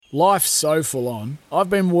Life's so full on. I've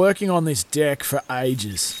been working on this deck for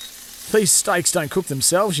ages. These steaks don't cook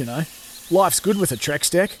themselves, you know. Life's good with a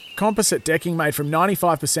Trex deck. Composite decking made from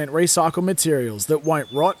 95% recycled materials that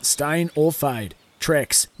won't rot, stain or fade.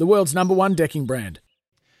 Trex, the world's #1 decking brand.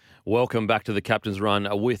 Welcome back to the Captain's Run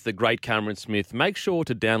with the great Cameron Smith. Make sure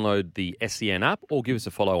to download the SEN app or give us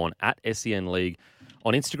a follow on @SEN League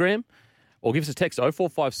on Instagram, or give us a text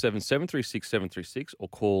 0457 736 736 or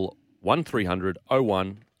call 1300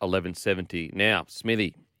 01 1170. Now,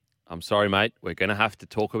 Smithy, I'm sorry, mate. We're going to have to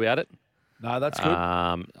talk about it. No, that's good.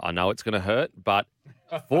 I know it's going to hurt, but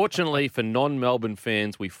fortunately for non-Melbourne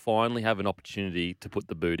fans, we finally have an opportunity to put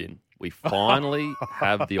the boot in. We finally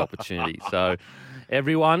have the opportunity. So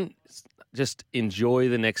everyone, just enjoy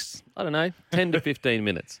the next, 10 to 15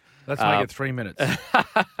 minutes. Let's make it 3 minutes.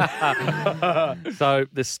 So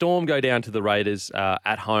the Storm go down to the Raiders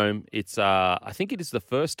at home. It's I think it is the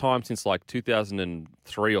first time since like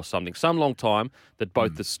 2003 or something, some long time, that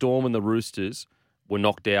both the Storm and the Roosters were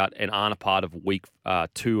knocked out and aren't a part of week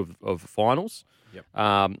 2 of finals. Yep.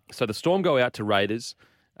 So the Storm go out to Raiders.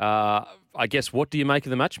 I guess, what do you make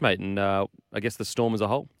of the match, mate? And I guess the Storm as a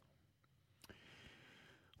whole.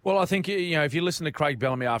 Well, I think, if you listen to Craig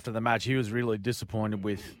Bellamy after the match, he was really disappointed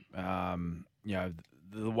with,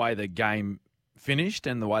 the way the game finished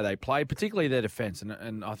and the way they played, particularly their defence.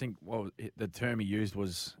 And I think the term he used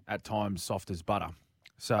was at times soft as butter.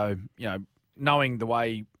 So, knowing the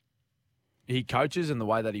way he coaches and the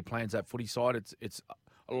way that he plans that footy side, it's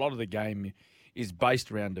a lot of the game is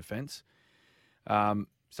based around defence. So,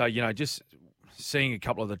 just seeing a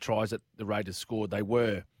couple of the tries that the Raiders scored, they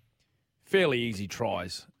were fairly easy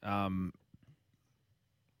tries, from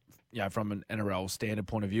an NRL standard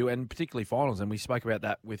point of view, and particularly finals. And we spoke about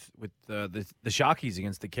that with the Sharkies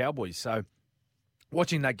against the Cowboys. So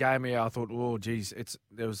watching that game, I thought, oh, geez,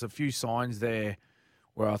 there was a few signs there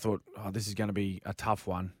where I thought, oh, this is going to be a tough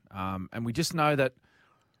one. And you just know that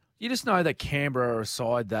Canberra are a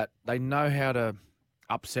side that they know how to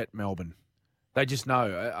upset Melbourne. They just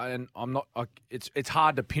know, and I'm not. It's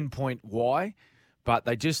hard to pinpoint why, but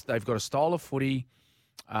they've got a style of footy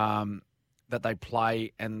that they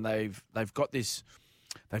play, and they've got this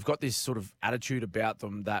sort of attitude about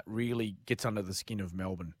them that really gets under the skin of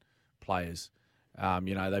Melbourne players.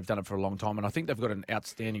 They've done it for a long time, and I think they've got an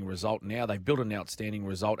outstanding result now. They've built an outstanding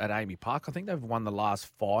result at Amy Park. I think they've won the last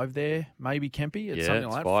 5 there, maybe, Kempy. It's something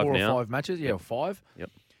like that. 4 now. or 5 matches. Yeah, 5. Yep.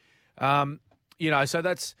 So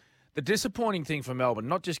that's the disappointing thing for Melbourne,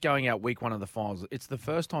 not just going out week 1 of the finals. It's the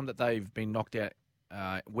first time that they've been knocked out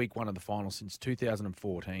week 1 of the finals since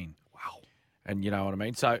 2014. Wow. And you know what I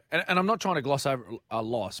mean? So, and I'm not trying to gloss over a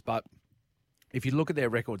loss, but if you look at their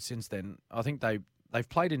record since then, I think they've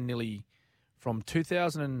played in nearly from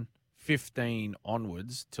 2015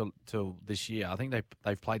 onwards till this year. I think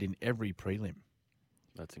they've played in every prelim.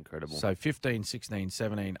 That's incredible. So 15, 16,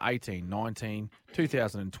 17, 18, 19,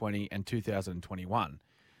 2020 and 2021.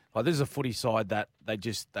 Like, this is a footy side that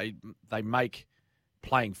they make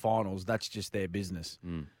playing finals. That's just their business.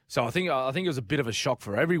 So I think it was a bit of a shock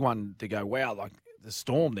for everyone to go, wow, like the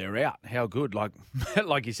Storm, they're out. How good? Like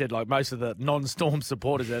like you said, like most of the non-Storm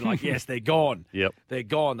supporters, they're like, yes, they're gone. Yep. They're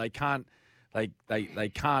gone. They can't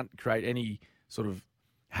create any sort of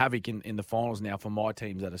havoc in the finals now for my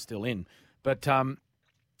teams that are still in. But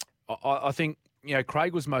I think,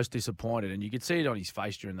 Craig was most disappointed, and you could see it on his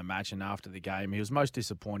face during the match and after the game. He was most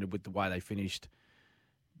disappointed with the way they finished,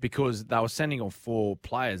 because they were sending off 4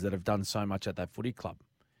 players that have done so much at that footy club.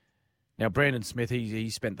 Now, Brandon Smith, he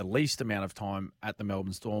spent the least amount of time at the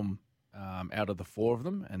Melbourne Storm out of the 4 of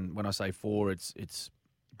them. And when I say 4, it's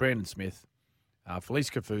Brandon Smith, Felice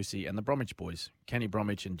Kafusi, and the Bromwich boys, Kenny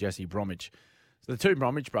Bromwich and Jesse Bromwich. So the 2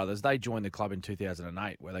 Bromwich brothers, they joined the club in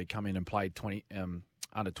 2008, where they come in and played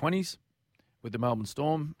under 20s with the Melbourne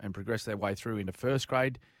Storm and progressed their way through into first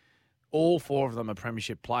grade. All 4 of them are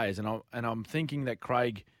premiership players, and I'm thinking that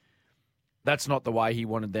Craig, that's not the way he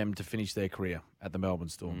wanted them to finish their career at the Melbourne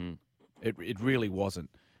Storm. It really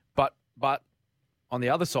wasn't. But on the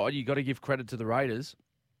other side, you got to give credit to the Raiders.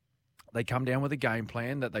 They come down with a game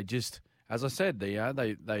plan that they just, as I said, they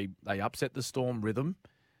upset the Storm rhythm.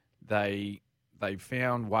 They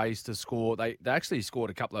found ways to score. They actually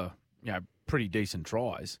scored a couple of pretty decent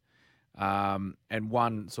tries. And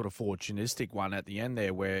one sort of fortunistic one at the end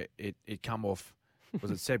there where it come off,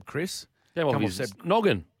 was it Seb Chris? Come off his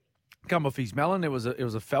noggin. Come off his melon. It was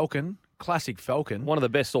a Falcon, classic Falcon. One of the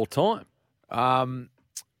best all time.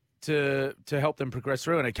 To help them progress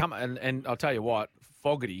through. And I'll tell you what,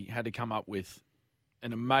 Fogarty had to come up with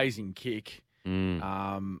an amazing kick,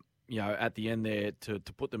 at the end there to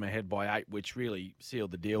put them ahead by 8, which really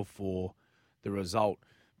sealed the deal for the result.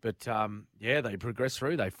 But, they progress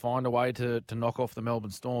through. They find a way to knock off the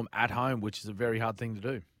Melbourne Storm at home, which is a very hard thing to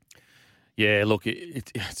do. Yeah, look,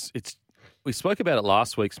 it's we spoke about it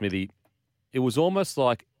last week, Smithy. It was almost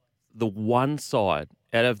like the one side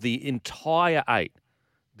out of the entire 8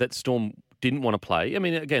 that Storm didn't want to play. I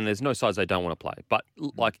mean, again, there's no sides they don't want to play. But,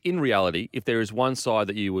 like, in reality, if there is one side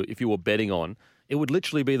that if you were betting on, it would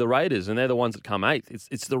literally be the Raiders, and they're the ones that come 8th.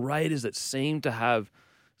 It's the Raiders that seem to have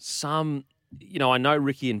some, I know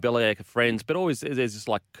Ricky and Belichick are friends, but always there's just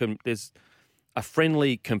like, there's a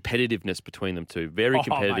friendly competitiveness between them two. Very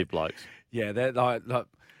competitive blokes. Yeah,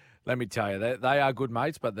 let me tell you, they are good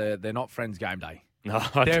mates, but they're not friends game day. No,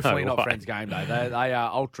 definitely not friends game day. They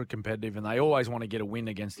are ultra competitive, and they always want to get a win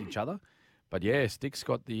against each other. But yeah, Stick's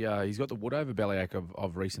got he's got the wood over Belichick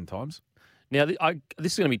of recent times. Now,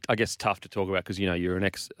 this is going to be, I guess, tough to talk about because, you're an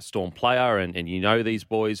ex-Storm player and you know these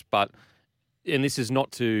boys. And this is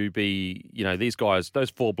not to be, these guys,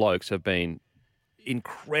 those 4 blokes have been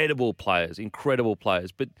incredible players.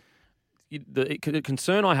 But the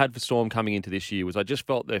concern I had for Storm coming into this year was I just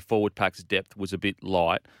felt their forward pack's depth was a bit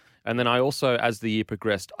light. And then I also, as the year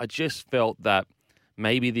progressed, I just felt that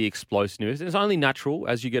maybe the explosiveness, it's only natural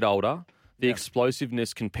as you get older, the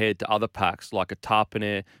explosiveness compared to other packs like a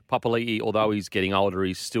Tarpane, Papali'i, although he's getting older,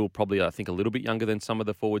 he's still probably, I think, a little bit younger than some of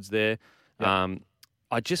the forwards there. Yep.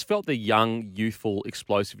 I just felt the young, youthful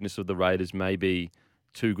explosiveness of the Raiders may be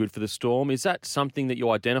too good for the Storm. Is that something that you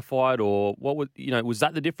identified, or was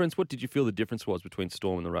that the difference? What did you feel the difference was between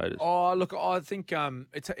Storm and the Raiders? Oh, look, I think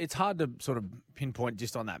it's hard to sort of pinpoint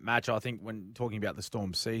just on that match. I think when talking about the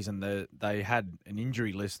Storm season, they had an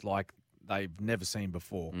injury list like they've never seen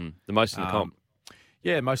before. The most in the comp.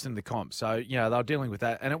 Yeah, most in the comp. So, they were dealing with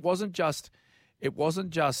that. And it wasn't just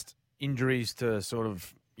injuries to sort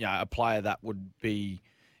of, a player that would be,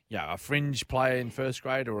 a fringe player in first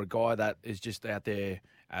grade or a guy that is just out there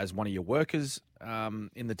as one of your workers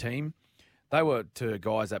in the team. They were to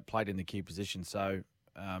guys that played in the key position. So,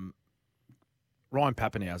 Ryan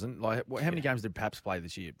Papenhuyzen, how many games did Paps play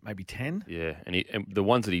this year? Maybe 10? Yeah, and the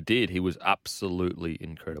ones that he did, he was absolutely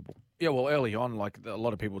incredible. Yeah, well, early on, like a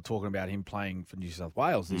lot of people were talking about him playing for New South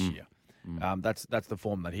Wales this year. That's the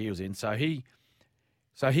form that he was in. So he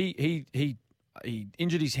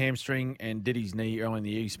injured his hamstring and did his knee early in the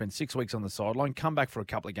year. He spent 6 weeks on the sideline, come back for a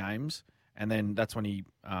couple of games, and then that's when he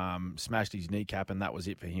smashed his kneecap, and that was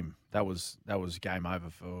it for him. That was game over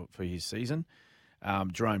for his season.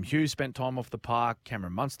 Jerome Hughes spent time off the park.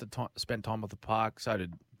 Cameron Munster spent time off the park. So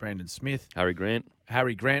did Brandon Smith. Harry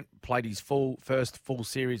Grant played his first full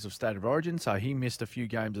series of State of Origin, so he missed a few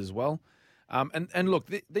games as well. And look,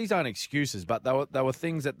 these aren't excuses, but they were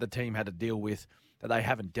things that the team had to deal with that they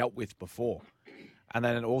haven't dealt with before. And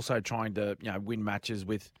then also trying to win matches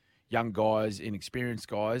with young guys, inexperienced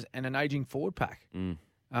guys, and an aging forward pack.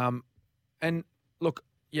 And look,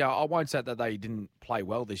 I won't say that they didn't play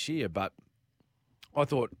well this year, but I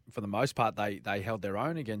thought for the most part they held their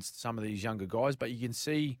own against some of these younger guys. But you can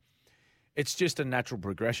see it's just a natural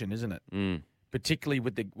progression, isn't it? Particularly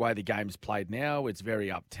with the way the game's played now. It's very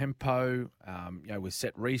up-tempo, with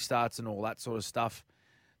set restarts and all that sort of stuff.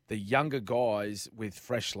 The younger guys with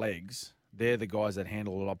fresh legs, they're the guys that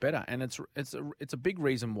handle it a lot better. And it's a big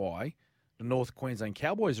reason why the North Queensland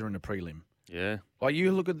Cowboys are in the prelim. Yeah. Like you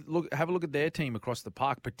have a look at their team across the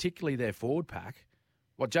park, particularly their forward pack.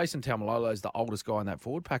 Jason Taumalolo is the oldest guy in that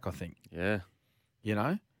forward pack, I think. Yeah.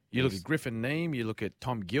 You look at Griffin Neame, you look at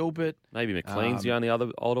Tom Gilbert. Maybe McLean's the only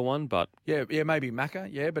other older one, but... Yeah, maybe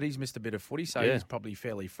Macca, but he's missed a bit of footy, so he's probably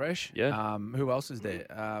fairly fresh. Yeah. Who else is there?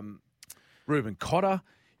 Reuben Cotter.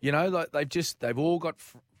 They've all got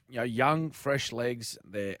young, fresh legs.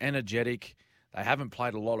 They're energetic. They haven't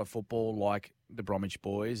played a lot of football like the Bromwich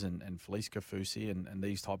boys and Felice Kafusi and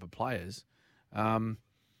these type of players.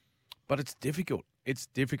 But it's difficult. It's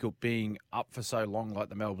difficult being up for so long like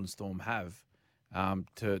the Melbourne Storm have.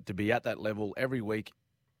 To be at that level every week,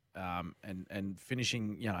 and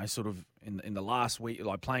finishing, sort of in the last week,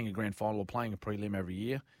 like playing a grand final or playing a prelim every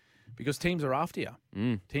year, because teams are after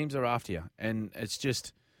you. Teams are after you, and it's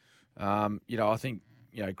just, I think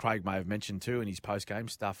Craig may have mentioned too in his post game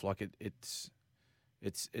stuff. Like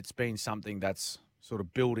it's been something that's sort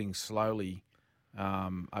of building slowly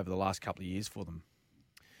over the last couple of years for them.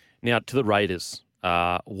 Now to the Raiders,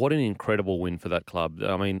 what an incredible win for that club.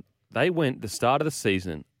 I mean, they went the start of the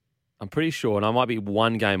season, I'm pretty sure, and I might be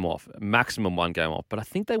one game off, maximum one game off, but I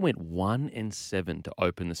think they went 1-7 to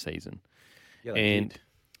open the season. Yeah, they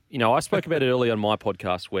did. I spoke about it earlier on my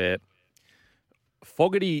podcast where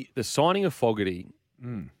Fogarty, the signing of Fogarty,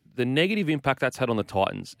 the negative impact that's had on the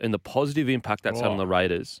Titans and the positive impact that's had on the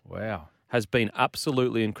Raiders has been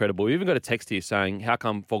absolutely incredible. We even got a text here saying, how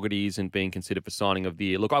come Fogarty isn't being considered for signing of the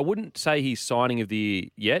year? Look, I wouldn't say he's signing of the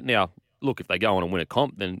year yet. Now, look, if they go on and win a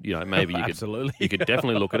comp, then maybe you could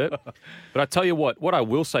definitely look at it. But I tell you what I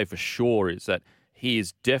will say for sure is that he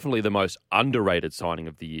is definitely the most underrated signing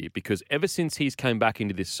of the year, because ever since he's came back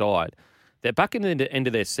into this side, they're back in the end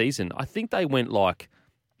of their season. I think they went like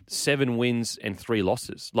 7 wins and 3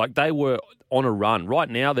 losses. Like, they were on a run. Right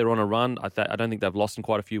now, they're on a run. I don't think they've lost in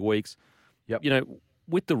quite a few weeks. Yep.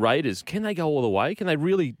 With the Raiders, can they go all the way? Can they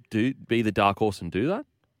really be the dark horse and do that?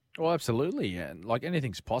 Well, absolutely. Yeah. Like,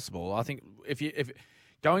 anything's possible. I think if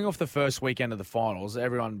going off the first weekend of the finals,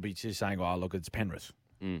 everyone would be just saying, "Oh, look, it's Penrith,"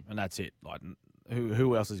 and that's it. Like,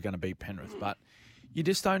 who else is going to beat Penrith? But you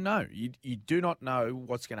just don't know. You do not know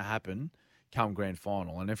what's going to happen come grand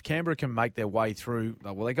final. And if Canberra can make their way through,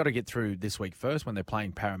 well, they got to get through this week first when they're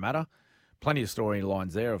playing Parramatta. Plenty of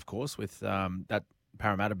storylines there, of course, with that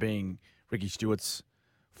Parramatta being Ricky Stewart's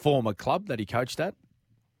former club that he coached at.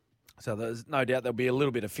 So there's no doubt there'll be a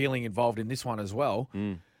little bit of feeling involved in this one as well.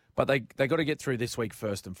 But they got to get through this week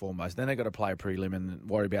first and foremost. Then they've got to play a prelim and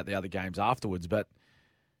worry about the other games afterwards. But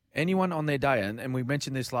anyone on their day, and we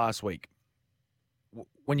mentioned this last week,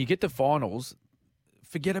 when you get to finals,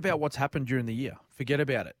 forget about what's happened during the year. Forget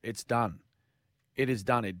about it. It's done. It is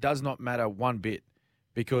done. It does not matter one bit,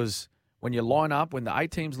 because when you line up, when the 8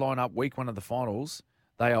 teams line up week 1 of the finals,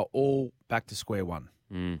 they are all back to square one.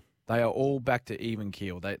 They are all back to even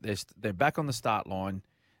keel. They're back on the start line.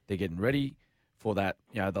 They're getting ready for that,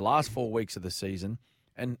 the last 4 weeks of the season.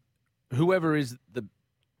 And whoever is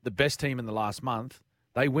the best team in the last month,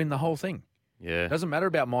 they win the whole thing. Yeah. It doesn't matter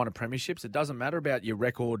about minor premierships. It doesn't matter about your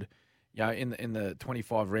record, in the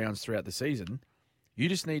 25 rounds throughout the season. You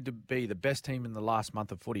just need to be the best team in the last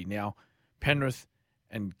month of footy. Now, Penrith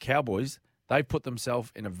and Cowboys, they've put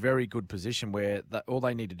themselves in a very good position where all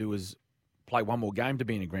they need to do is play one more game to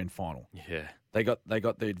be in a grand final. Yeah. They got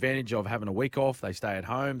the advantage of having a week off. They stay at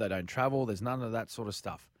home. They don't travel. There's none of that sort of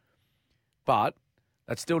stuff. But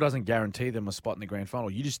that still doesn't guarantee them a spot in the grand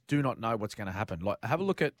final. You just do not know what's going to happen. Like, have a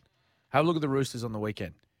look at the Roosters on the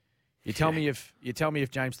weekend. You tell me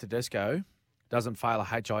if James Tedesco doesn't fail a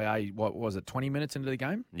HIA, what was it, 20 minutes into the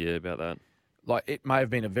game? Yeah, about that. Like, it may have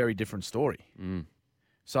been a very different story.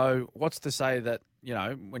 So what's to say that,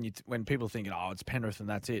 when people think, it's Penrith and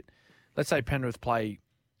that's it. Let's say Penrith play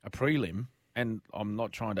a prelim, and I'm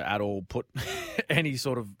not trying to at all put any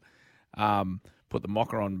sort of put the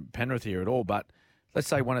mocker on Penrith here at all, but let's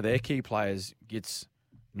say one of their key players gets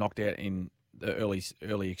knocked out in the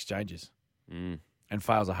early exchanges and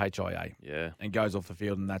fails a HIA and goes off the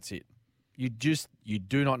field, and that's it. You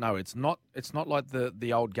do not know. It's not like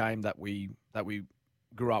the old game that we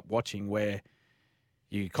grew up watching where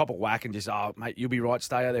you cop a whack and just, mate, you'll be right,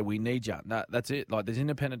 stay out there, we need you. No, that's it. Like, there's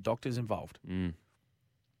independent doctors involved.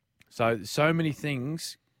 So many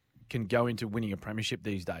things can go into winning a premiership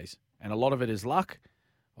these days. And a lot of it is luck.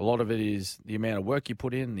 A lot of it is the amount of work you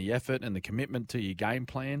put in, the effort and the commitment to your game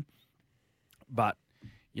plan. But,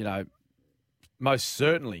 most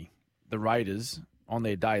certainly the Raiders, on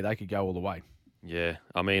their day, they could go all the way. Yeah.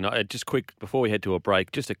 I mean, just quick, before we head to a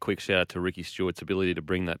break, just a quick shout out to Ricky Stewart's ability to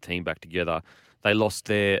bring that team back together. They lost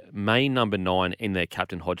their main number 9 in their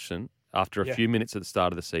captain Hodgson after a few minutes at the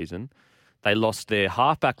start of the season. They lost their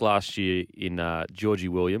halfback last year in Georgie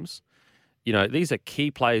Williams. These are key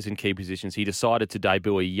players in key positions. He decided to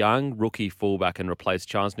debut a young rookie fullback and replace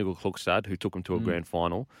Charles Nickel-Klukstad, who took him to a grand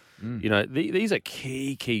final. These are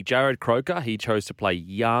key. Jared Croker, he chose to play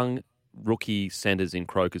young rookie centres in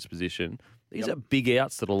Croker's position. These are big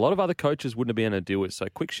outs that a lot of other coaches wouldn't have been able to deal with. So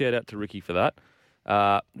quick shout out to Ricky for that.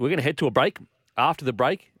 We're going to head to a break. After the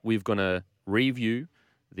break, we're going to review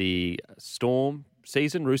the Storm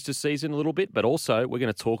season, Roosters season a little bit, but also we're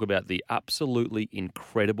going to talk about the absolutely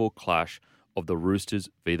incredible clash of the Roosters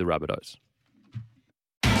v the Rabbitohs.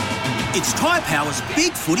 It's Tyre Power's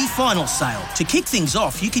Big Footy Final Sale. To kick things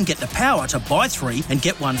off, you can get the power to buy 3 and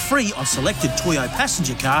get 1 free on selected Toyo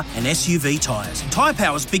passenger car and SUV tyres. Tyre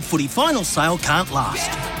Power's Big Footy Final Sale can't last.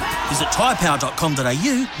 Visit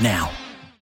tyrepower.com.au now.